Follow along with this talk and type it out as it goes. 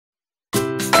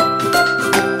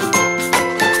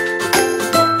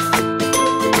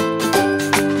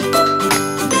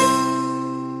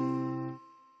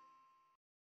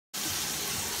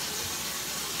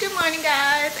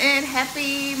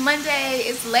Happy Monday.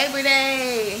 It's Labor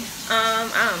Day.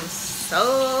 I'm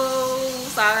so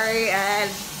sorry I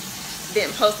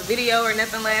didn't post a video or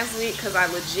nothing last week because I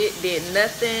legit did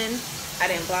nothing.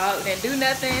 I didn't vlog, didn't do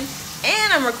nothing,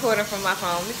 and I'm recording from my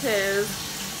phone because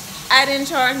I didn't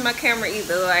charge my camera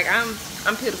either. Like I'm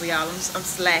pitiful, y'all. I'm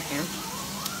slacking.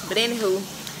 But anywho,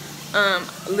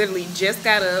 literally just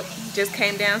got up, just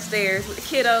came downstairs with the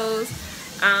kiddos.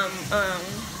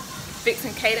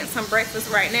 Fixing Cadence some breakfast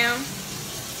right now,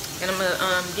 and I'm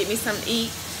gonna get me something to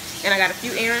eat. And I got a few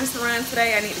errands to run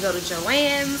today. I need to go to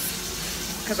Joann's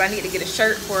because I need to get a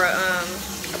shirt for a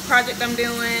project I'm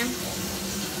doing,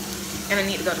 and I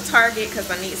need to go to Target because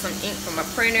I need some ink for my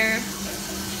printer.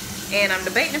 And I'm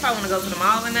debating if I want to go to the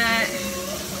mall or not,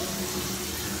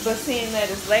 but seeing that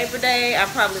it's Labor Day, I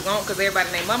probably won't because everybody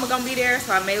named Mama gonna be there.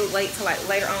 So I may wait till like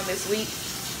later on this week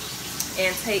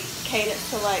and take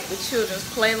Cadence to like the children's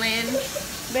playland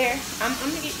there. I'm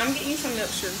getting you some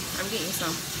milk, sugar. I'm getting you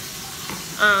some.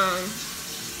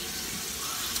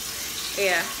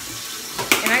 Yeah.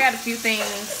 And I got a few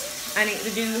things I need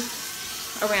to do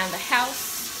around the house.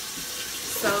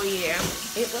 So yeah.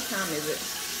 What time is it?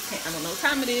 I don't know what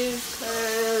time it is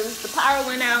because the power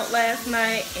went out last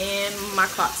night and my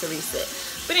clock's a reset.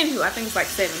 But anywho, I think it's like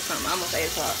 7 something, almost 8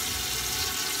 o'clock.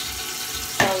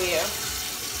 So yeah.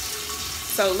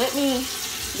 So let me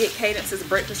get Cadence's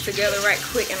breakfast together right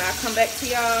quick and I'll come back to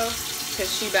y'all because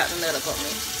she about to nut up on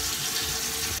me.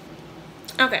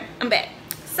 Okay, I'm back.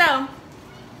 So,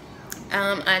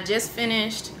 I just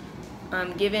finished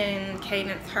giving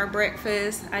Cadence her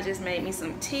breakfast. I just made me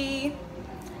some tea.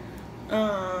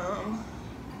 I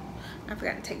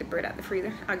forgot to take the bread out the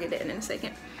freezer. I'll get that in a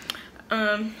second.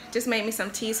 Just made me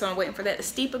some tea, so I'm waiting for that to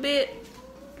steep a bit.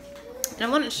 And I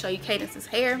wanted to show you Cadence's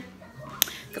hair,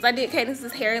 because I did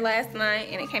Cadence's hair last night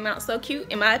and it came out so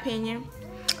cute in my opinion.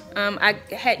 I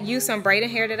had used some braided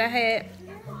hair that I had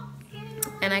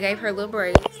and I gave her little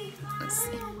braids. Let's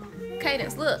see.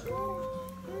 Cadence, look.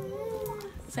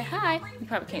 Say hi. You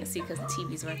probably can't see because the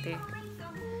TV's right there.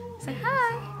 Say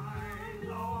hi.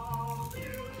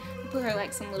 Put her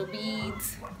like some little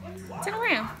beads. Turn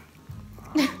around.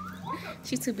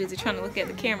 She's too busy trying to look at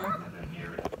the camera.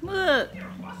 Look.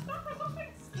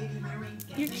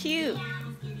 You're cute.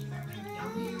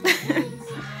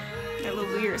 That little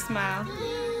weird smile.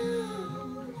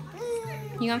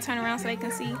 You gonna turn around so they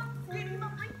can see?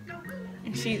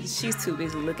 She's too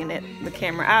busy looking at the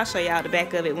camera. I'll show y'all the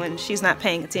back of it when she's not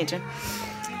paying attention.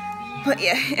 But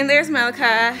yeah, and there's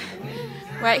Malachi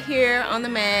right here on the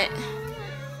mat.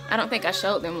 I don't think I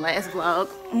showed them last vlog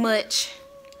much.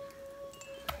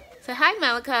 Say hi,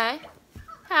 Malachi.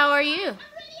 How are you?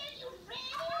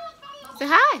 Say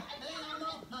hi.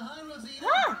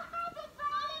 Hi.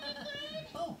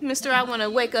 Mr. I want to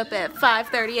wake up at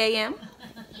 5:30 a.m.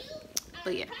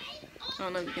 But yeah, I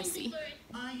don't know if you can see.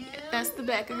 That's the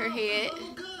back of her head.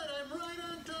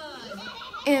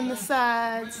 And the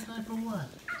sides.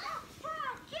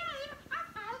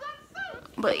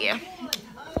 But yeah.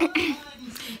 It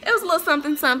was a little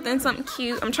something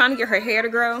cute. I'm trying to get her hair to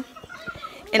grow.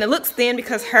 And it looks thin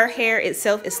because her hair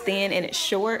itself is thin and it's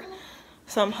short.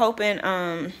 So I'm hoping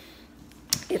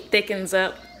it thickens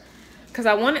up. Because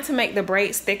I wanted to make the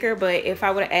braids thicker, but if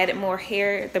I would have added more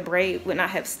hair, the braid would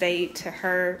not have stayed to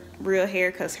her real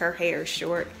hair because her hair is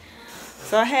short.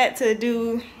 So I had to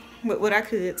do what I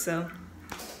could, so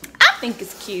I think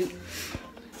it's cute.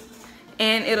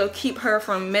 And it'll keep her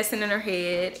from messing in her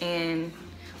head and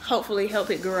hopefully help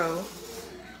it grow.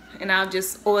 And I'll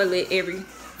just oil it every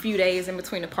few days in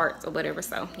between the parts or whatever,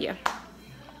 so yeah.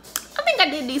 I think I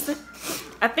did decent.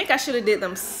 I think I should have did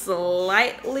them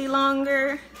slightly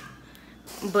longer.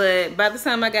 But by the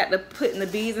time I got to putting the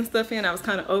beads and stuff in, I was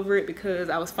kind of over it because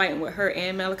I was fighting with her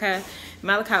and Malachi.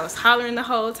 Malachi was hollering the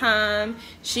whole time.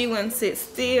 She wouldn't sit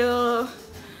still.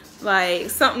 Like,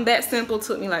 something that simple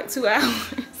took me like 2 hours.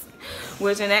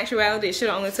 Which in actuality, it should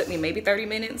have only took me maybe 30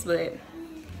 minutes. But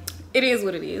it is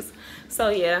what it is. So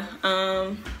yeah.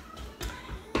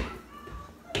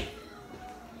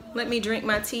 Let me drink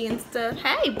my tea and stuff.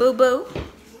 Hey, boo-boo.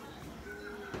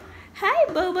 Hey,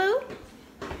 boo-boo.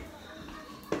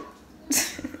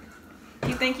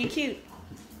 You think you cute?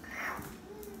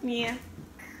 Yeah.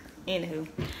 Anywho.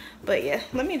 But yeah,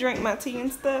 let me drink my tea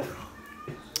and stuff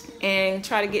and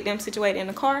try to get them situated in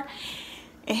the car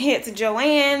and head to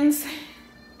Joann's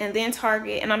and then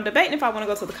Target. And I'm debating if I want to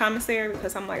go to the commissary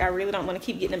because I'm like, I really don't want to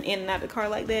keep getting them in and out of the car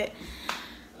like that.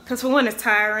 Because for one, it's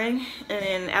tiring. And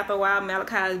then after a while,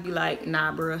 Malachi would be like,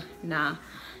 nah, bruh, nah.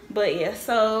 But yeah,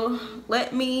 so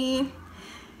let me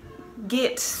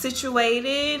get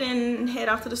situated and head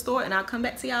off to the store, and I'll come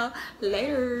back to y'all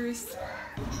later.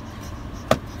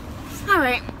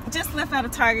 Alright, just left out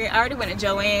of Target. I already went to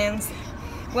Joann's.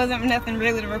 Wasn't nothing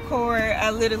really to record. I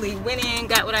literally went in,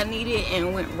 got what I needed,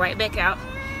 and went right back out.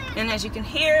 And as you can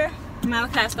hear,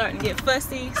 Malachi's starting to get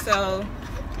fussy, so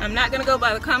I'm not gonna go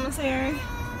by the commissary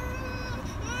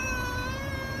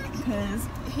because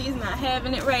he's not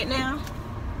having it right now.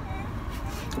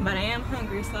 But I am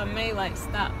hungry, so I may like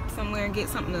stop somewhere and get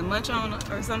something to munch on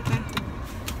or something.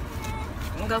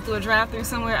 And go through a drive-thru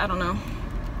somewhere, I don't know.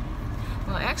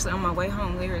 Well, actually on my way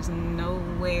home there is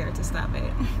nowhere to stop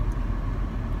at.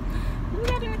 You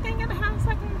got anything in the house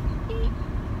I can eat?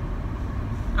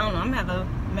 I don't know, I'm gonna have to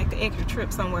make the extra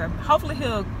trip somewhere. Hopefully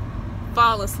he'll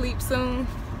fall asleep soon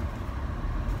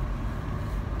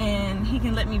and he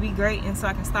can let me be great, and so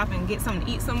I can stop and get something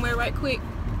to eat somewhere right quick.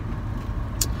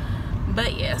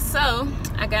 But yeah, so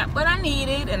I got what I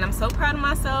needed and I'm so proud of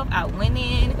myself. I went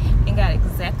in and got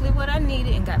exactly what I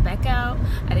needed and got back out.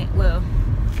 I didn't, well,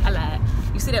 I lied.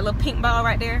 You see that little pink ball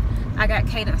right there? I got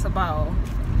Cadence a ball.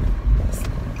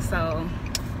 So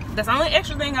that's the only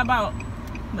extra thing I bought.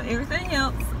 But everything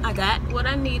else, I got what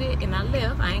I needed and I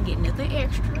left. I ain't getting nothing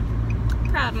extra.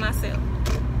 Proud of myself.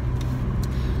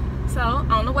 So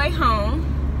on the way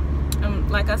home,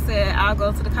 like I said, I'll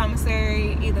go to the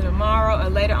commissary either tomorrow or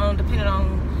later on, depending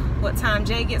on what time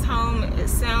Jay gets home. It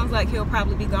sounds like he'll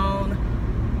probably be gone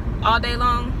all day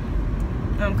long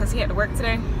because he had to work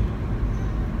today.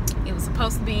 It was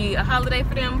supposed to be a holiday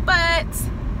for them, but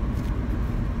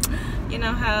you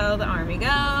know how the army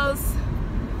goes.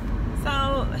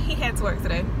 So he had to work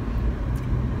today.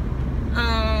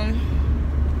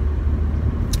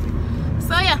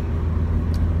 So yeah.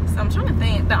 So I'm trying to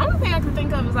think. The only thing I can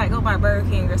think of is like go by Burger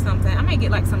King or something. I may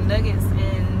get like some nuggets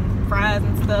and fries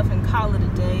and stuff and call it a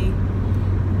day.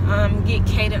 Get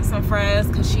Cadence some fries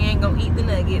because she ain't gonna eat the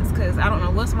nuggets because I don't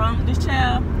know what's wrong with this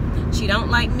child. She don't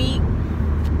like meat.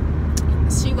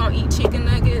 She won't eat chicken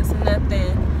nuggets,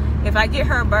 nothing. If I get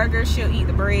her a burger, she'll eat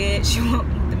the bread. She won't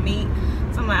eat the meat.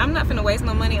 So I'm like, I'm not finna waste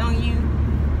no money on you.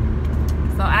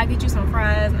 So I'll get you some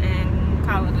fries and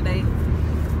call it a day.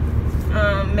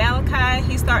 Malachi,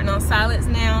 he's starting on solids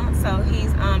now, so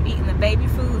he's eating the baby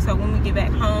food. So when we get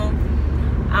back home,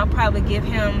 I'll probably give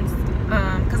him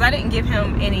because I didn't give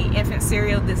him any infant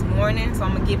cereal this morning, so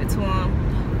I'm gonna give it to him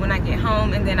when I get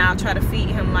home, and then I'll try to feed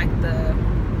him like the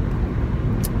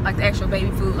actual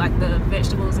baby food, like the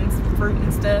vegetables and fruit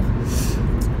and stuff.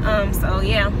 So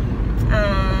yeah,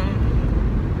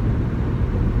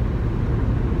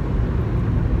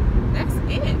 that's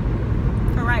it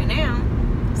for right now.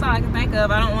 That's all I can think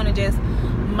of. I don't want to just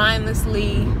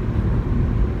mindlessly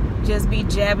just be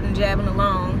jabbing and jabbing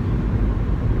along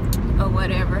or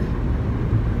whatever.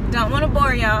 Don't want to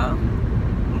bore y'all,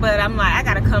 but I'm like, I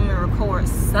gotta come and record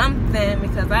something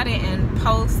because I didn't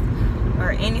post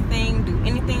or anything, do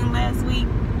anything last week.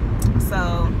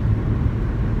 So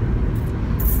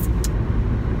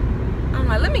I'm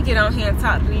like, let me get on here and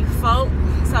talk to these folk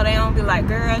so they don't be like,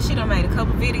 girl, she done made a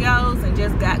couple videos and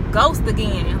just got ghost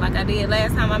again, like I did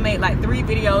last time. I made like 3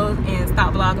 videos and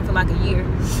stopped vlogging for like a year.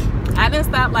 I didn't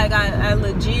stop, like I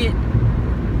legit,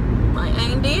 like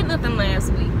I ain't did nothing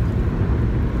last week.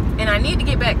 And I need to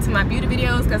get back to my beauty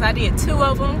videos because I did 2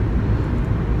 of them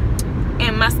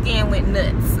and my skin went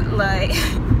nuts. Like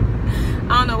I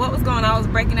don't know what was going on. I was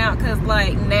breaking out because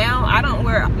like now I don't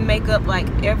wear makeup like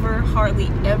ever, hardly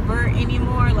ever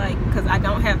anymore, like because I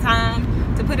don't have time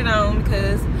to put it on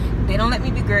because they don't let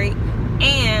me be great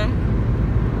and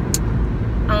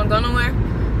I don't go nowhere.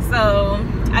 So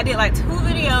I did like 2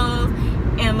 videos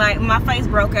and like my face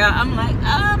broke out. I'm like,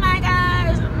 oh my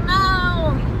gosh,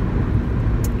 no.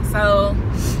 So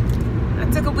I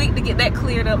took a week to get that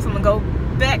cleared up, so I'm gonna go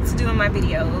back to doing my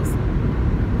videos.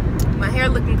 My hair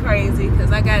looking crazy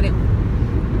because I got it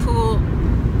pulled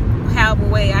however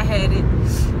way I had it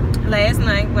last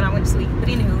night when I went to sleep. But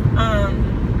anywho,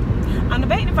 I'm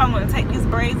debating if I want to take these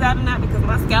braids out or not because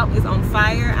my scalp is on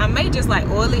fire. I may just like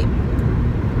oil it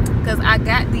because I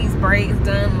got these braids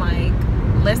done like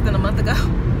less than a month ago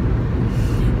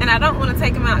and I don't want to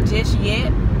take them out just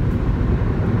yet,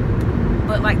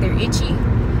 but like they're itchy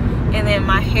and then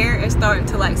my hair is starting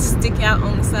to like stick out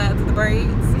on the sides of the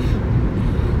braids.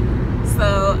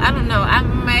 So I don't know, I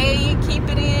may keep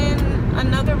it in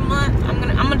another month. I'm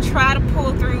gonna try to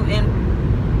pull through and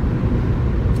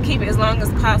keep it as long as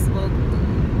possible.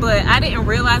 But I didn't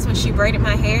realize when she braided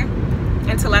my hair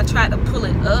until I tried to pull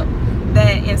it up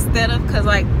that instead of, because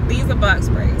like these are box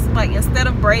braids, like instead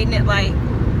of braiding it like,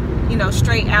 you know,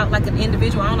 straight out like an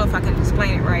individual, I don't know if I can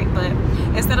explain it right, but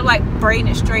instead of like braiding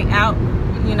it straight out,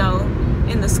 you know,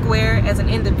 in the square as an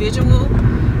individual,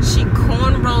 she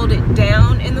corn rolled it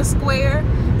down in the square,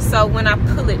 so when I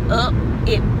pull it up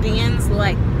it bends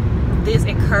like this,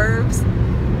 it curves,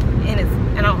 and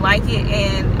I don't like it.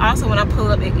 And also when I pull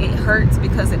up, it hurts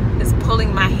because it's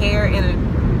pulling my hair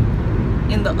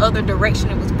in the other direction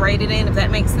it was braided in, if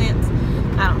that makes sense.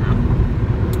 I don't know.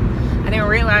 I didn't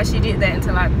realize she did that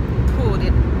until I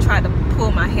tried to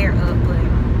pull my hair up, but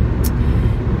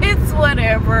it's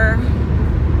whatever.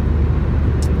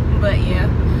 But yeah,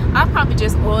 I'll probably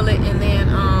just oil it and then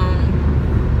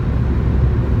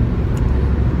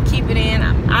keep it in.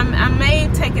 I may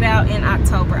take it out in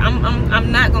October.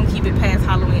 I'm not gonna keep it past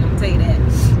Halloween, I'm gonna tell you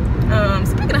that.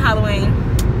 Speaking of Halloween,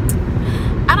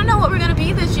 I don't know what we're gonna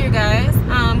be this year, guys,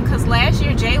 because last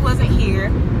year Jay wasn't here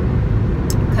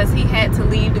because he had to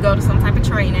leave to go to some type of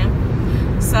training.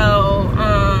 So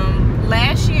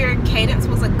last year Cadence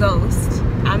was a ghost.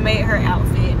 I made her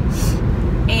outfit,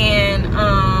 and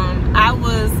I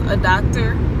was a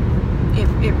doctor.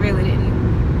 It really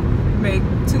didn't make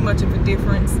too much of a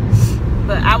difference,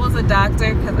 but I was a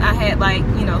doctor because I had, like,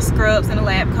 you know, scrubs and a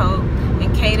lab coat.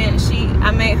 And Cadence,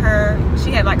 I made her,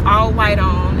 she had like all white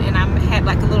on, and I had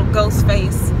like a little ghost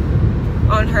face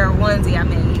on her onesie I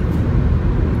made,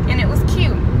 and it was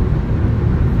cute.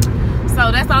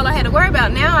 So that's all I had to worry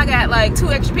about. Now I got like 2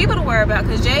 extra people to worry about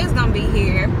because Jay's gonna be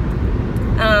here.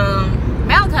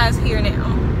 Malachi's here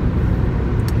now.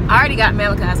 I already got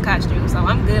Malachi's costume, so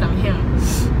I'm good on him.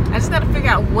 I just gotta figure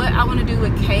out what I want to do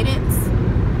with Cadence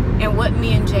and what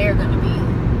me and Jay are gonna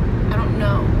be. I don't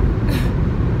know.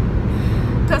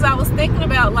 Because I was thinking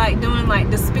about like doing like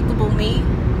Despicable Me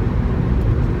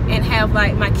and have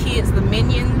like my kids the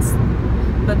Minions,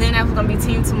 but then that was gonna be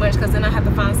too much because then I have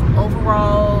to find some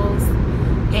overalls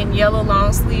and yellow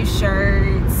long sleeve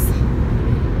shirts,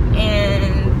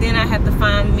 and then I have to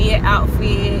find me an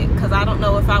outfit because I don't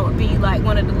know if I would be like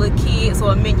one of the little kids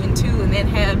or a Minion too, and then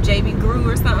have JB Gru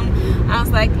or something. I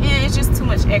was like, it's just too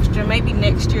much extra. Maybe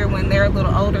next year when they're a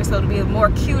little older, so it'll be more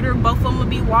cuter. Both of them will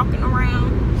be walking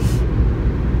around.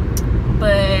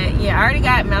 But yeah, I already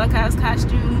got Malachi's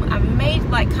costume. I may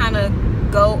like kind of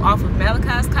go off of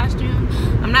Malachi's costume.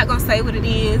 I'm not gonna say what it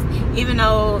is, even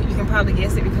though you can probably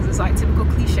guess it because it's like typical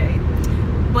cliche.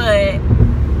 But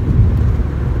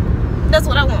that's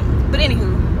what I want. But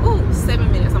anywho, ooh,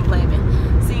 7 minutes, I'm blabbing.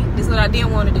 See, this is what I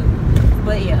didn't want to do.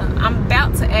 But yeah, I'm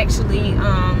about to actually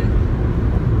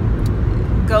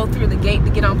go through the gate to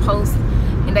get on post,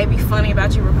 and they be funny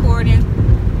about you recording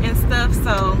and stuff.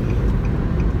 So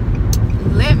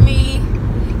let me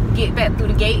get back through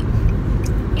the gate,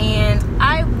 and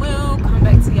I will come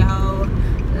back to y'all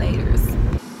later.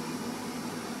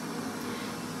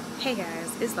 Hey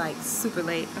guys, it's like super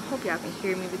late. I hope y'all can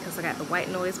hear me because I got the white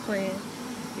noise playing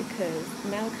because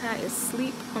Malachi is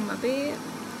asleep on my bed.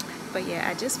 But yeah,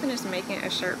 I just finished making a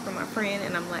shirt for my friend,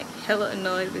 and I'm like hella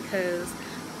annoyed because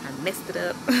I messed it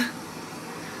up.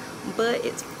 But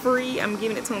it's free. I'm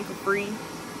giving it to him for free.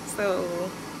 So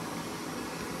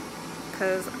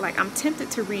because like I'm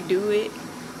tempted to redo it,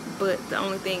 but the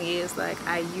only thing is like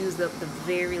I used up the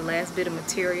very last bit of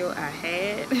material I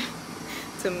had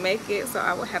to make it, so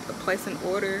I would have to place an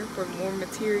order for more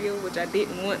material, which I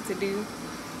didn't want to do.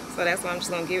 So that's why I'm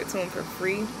just gonna give it to him for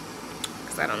free,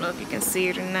 because I don't know if you can see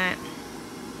it or not.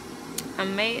 I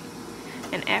made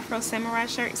an Afro Samurai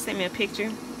shirt. Sent me a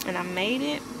picture and I made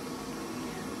it,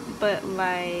 but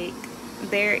like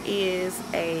there is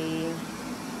a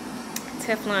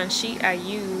Teflon sheet I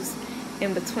use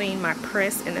in between my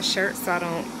press and the shirt so I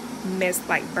don't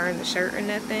burn the shirt or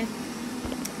nothing.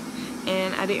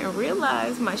 And I didn't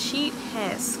realize my sheet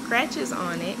has scratches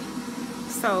on it,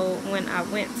 so when I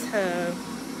went to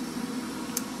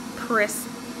press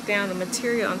down the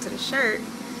material onto the shirt,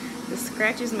 the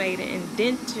scratches made an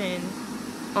indentation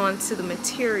onto the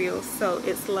material, so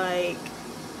it's like,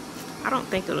 I don't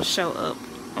think it'll show up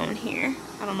on here.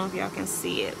 I don't know if y'all can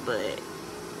see it, but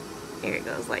there it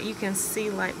goes. Like you can see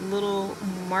like little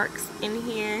marks in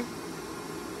here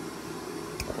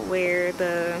where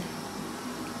the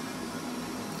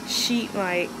sheet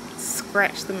like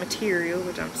scratched the material,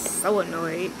 which I'm so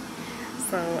annoyed.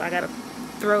 So I gotta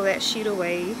throw that sheet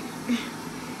away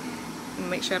and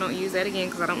make sure I don't use that again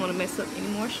because I don't want to mess up any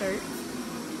more shirts.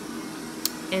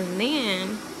 And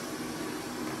then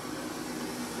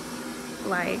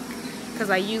like, because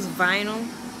I use vinyl,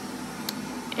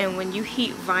 and when you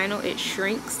heat vinyl it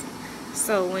shrinks,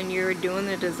 so when you're doing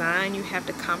the design you have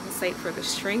to compensate for the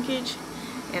shrinkage,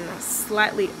 and I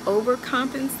slightly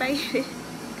overcompensated.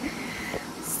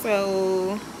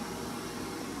 So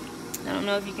I don't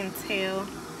know if you can tell,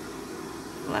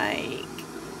 like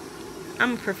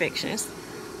I'm a perfectionist.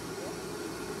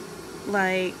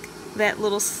 Like that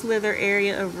little slither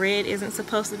area of red isn't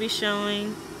supposed to be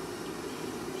showing,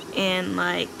 and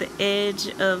like the edge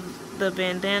of the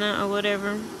bandana or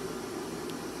whatever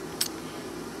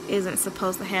isn't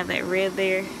supposed to have that red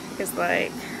there. It's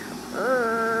like,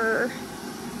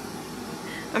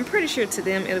 I'm pretty sure to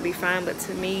them it'll be fine, but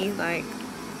to me, like,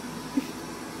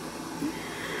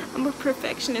 I'm a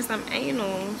perfectionist, I'm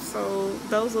anal, so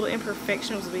those little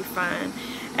imperfections will be fine.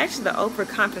 Actually, the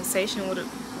overcompensation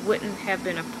wouldn't have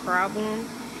been a problem.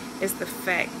 It's the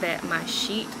fact that my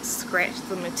sheet scratched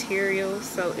the material,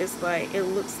 so it's like, it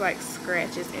looks like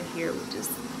scratches in here, which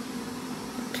just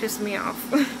piss me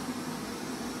off.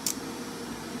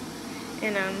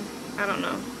 And I don't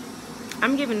know.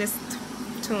 I'm giving this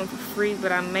to him for free,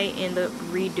 but I may end up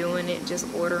redoing it, just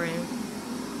ordering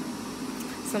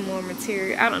some more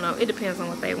material. I don't know. It depends on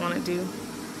what they want to do.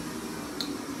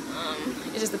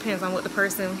 It just depends on what the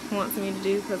person wants me to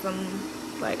do, because I'm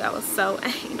like, I was so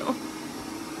anal.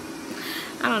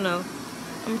 I don't know.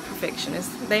 I'm a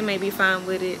perfectionist. They may be fine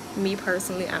with it. Me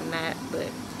personally, I'm not, but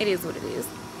it is what it is.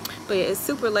 But yeah, it's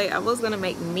super late. I was gonna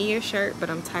make me a shirt, but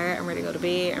I'm tired. I'm ready to go to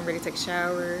bed. I'm ready to take a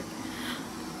shower.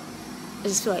 I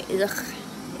just feel like ugh.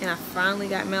 And I finally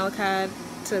got Malachi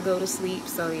to go to sleep,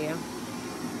 so yeah.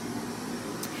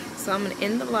 So I'm gonna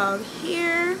end the vlog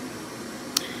here.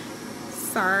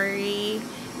 Sorry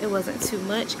it wasn't too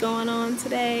much going on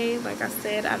today. Like I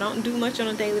said, I don't do much on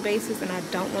a daily basis, and I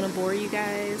don't want to bore you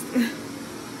guys.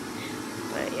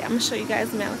 But yeah, I'm gonna show you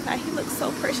guys Malachi. He looks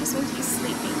so precious when he's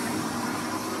sleeping.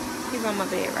 He's on my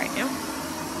bed right now.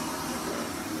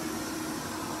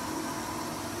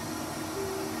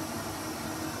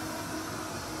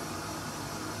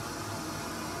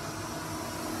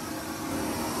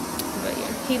 But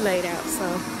yeah, he laid out,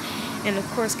 so. And of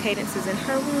course, Cadence is in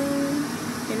her room,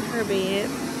 in her bed.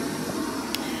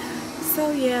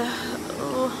 So yeah,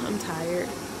 oh, I'm tired.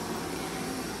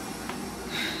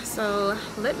 So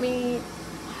let me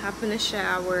hop in the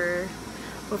shower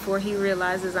before he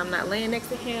realizes I'm not laying next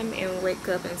to him and wake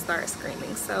up and start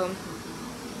screaming. So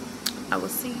I will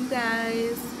see you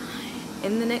guys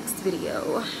in the next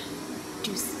video.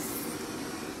 Deuces.